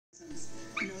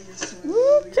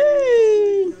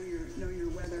Okay.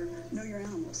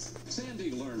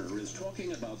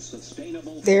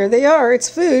 There they are. It's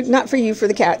food, not for you, for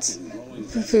the cats.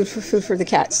 Food for the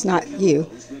cats, not you.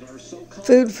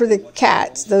 Food for the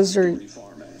cats. Those are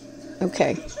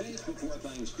okay.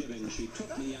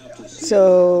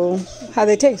 So, how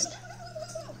they taste?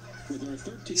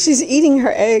 She's eating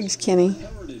her eggs, Kenny.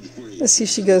 Let's see if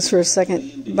she goes for a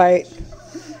second bite.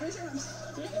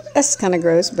 That's kind of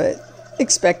gross, but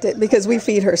expect it because we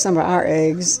feed her some of our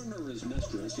eggs.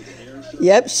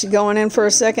 Yep, she's going in for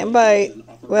a second bite.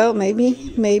 Well,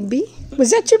 maybe.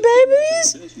 Was that your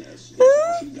babies?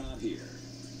 Huh?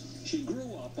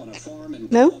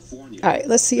 No? Alright,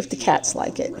 let's see if the cats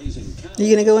like it. Are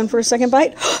you going to go in for a second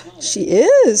bite? She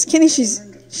is! Kenny, she's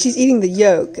eating the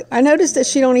yolk. I noticed that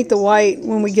she don't eat the white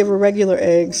when we give her regular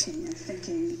eggs.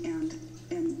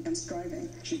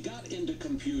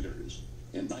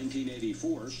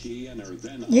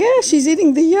 Yeah, she's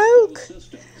eating the yolk.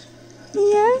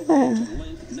 Yeah.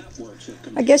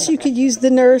 I guess you could use the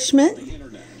nourishment,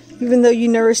 even though you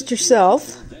nourished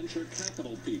yourself. I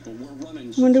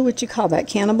wonder what you call that,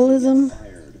 cannibalism?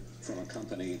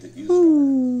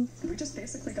 We just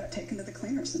basically got taken to the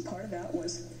cleaners, and part of that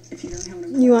was if you don't have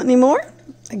an You want any more?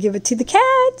 I give it to the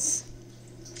cats.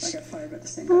 I got fired by the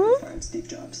same guy who fired Steve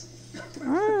Jobs.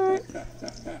 Alright.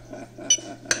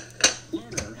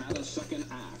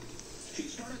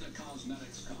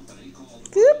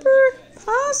 Cooper,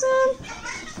 awesome.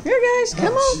 Here, guys,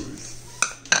 come on.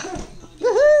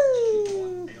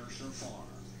 Woohoo!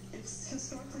 It's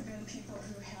historically been people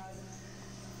who had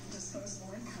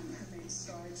disposable income who made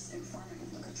strides in farming.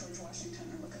 Look at George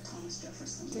Washington or look at Thomas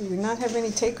Jefferson. Do you not have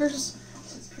any takers?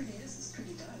 It's pretty is, it's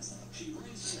pretty does. She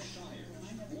raised the Shire.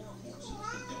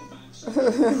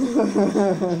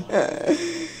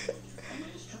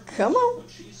 Come on.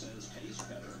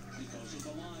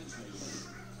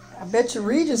 I bet you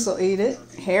Regis will eat it.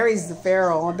 Harry's the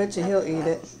feral. I bet you he'll eat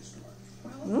it.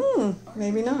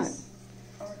 Maybe not.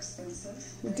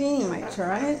 Houdini might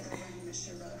try it.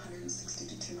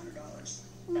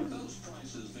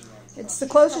 It's the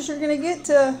closest you're going to get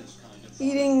to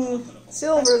eating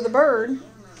Silver the bird.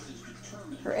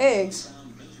 Her eggs.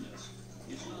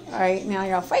 Alright, now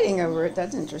y'all fighting over it.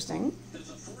 That's interesting.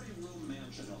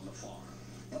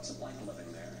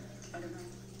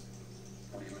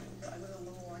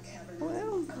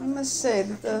 Well, I must say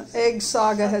that the egg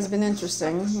saga has been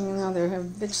interesting. You know, they have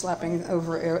bitch slapping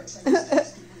over it.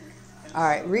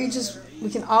 Alright, Regis,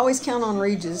 we can always count on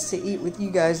Regis to eat what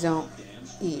you guys don't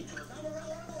eat.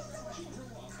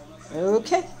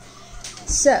 Okay,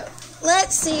 so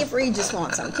let's see if Regis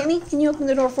wants some. Kenny, can you open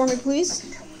the door for me,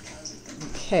 please?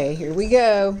 Okay, here we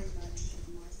go.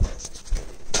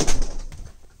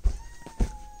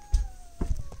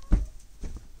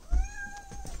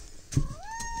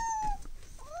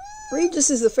 Regis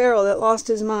is the feral that lost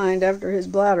his mind after his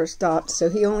bladder stopped, so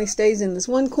he only stays in this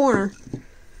one corner.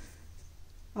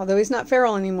 Although he's not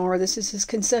feral anymore, this is his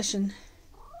concession.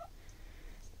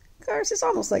 Of course, it's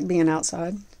almost like being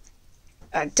outside.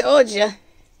 I told you.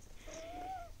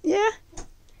 Yeah.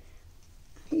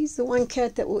 He's the one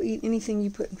cat that will eat anything you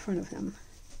put in front of him.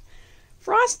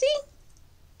 Frosty?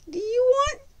 Do you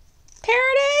want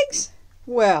parrot eggs?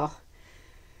 Well,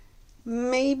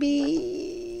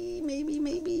 maybe.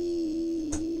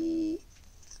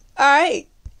 Alright,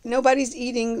 nobody's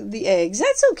eating the eggs.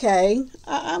 That's okay.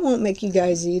 I won't make you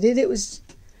guys eat it. It was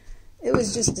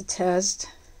just a test.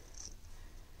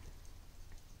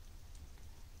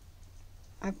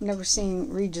 I've never seen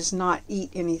Regis not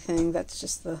eat anything. That's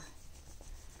just the...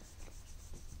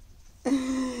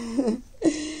 He's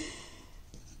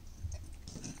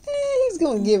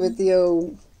going to give it the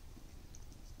old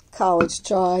college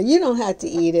try. You don't have to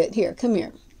eat it. Here, come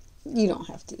here. You don't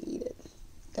have to eat it.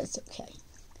 That's okay.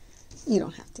 You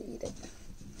don't have to eat it.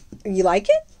 You like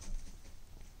it?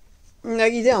 No,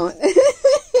 you don't.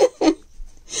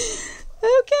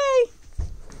 Okay.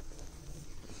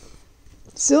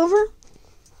 Silver?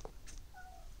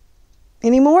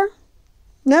 Any more?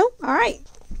 No? All right.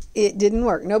 It didn't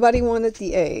work. Nobody wanted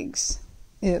the eggs.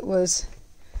 It was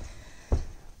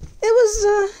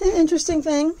an interesting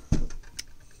thing.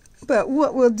 But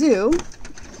what we'll do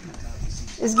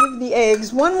is give the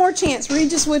eggs one more chance.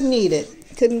 Regis wouldn't eat it.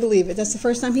 Couldn't believe it. That's the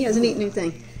first time he hasn't eaten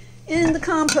anything. In the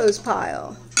compost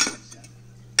pile.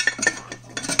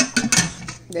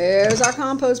 There's our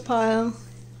compost pile.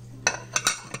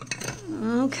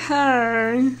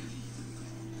 Okay.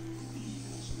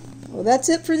 Well, that's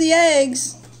it for the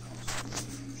eggs.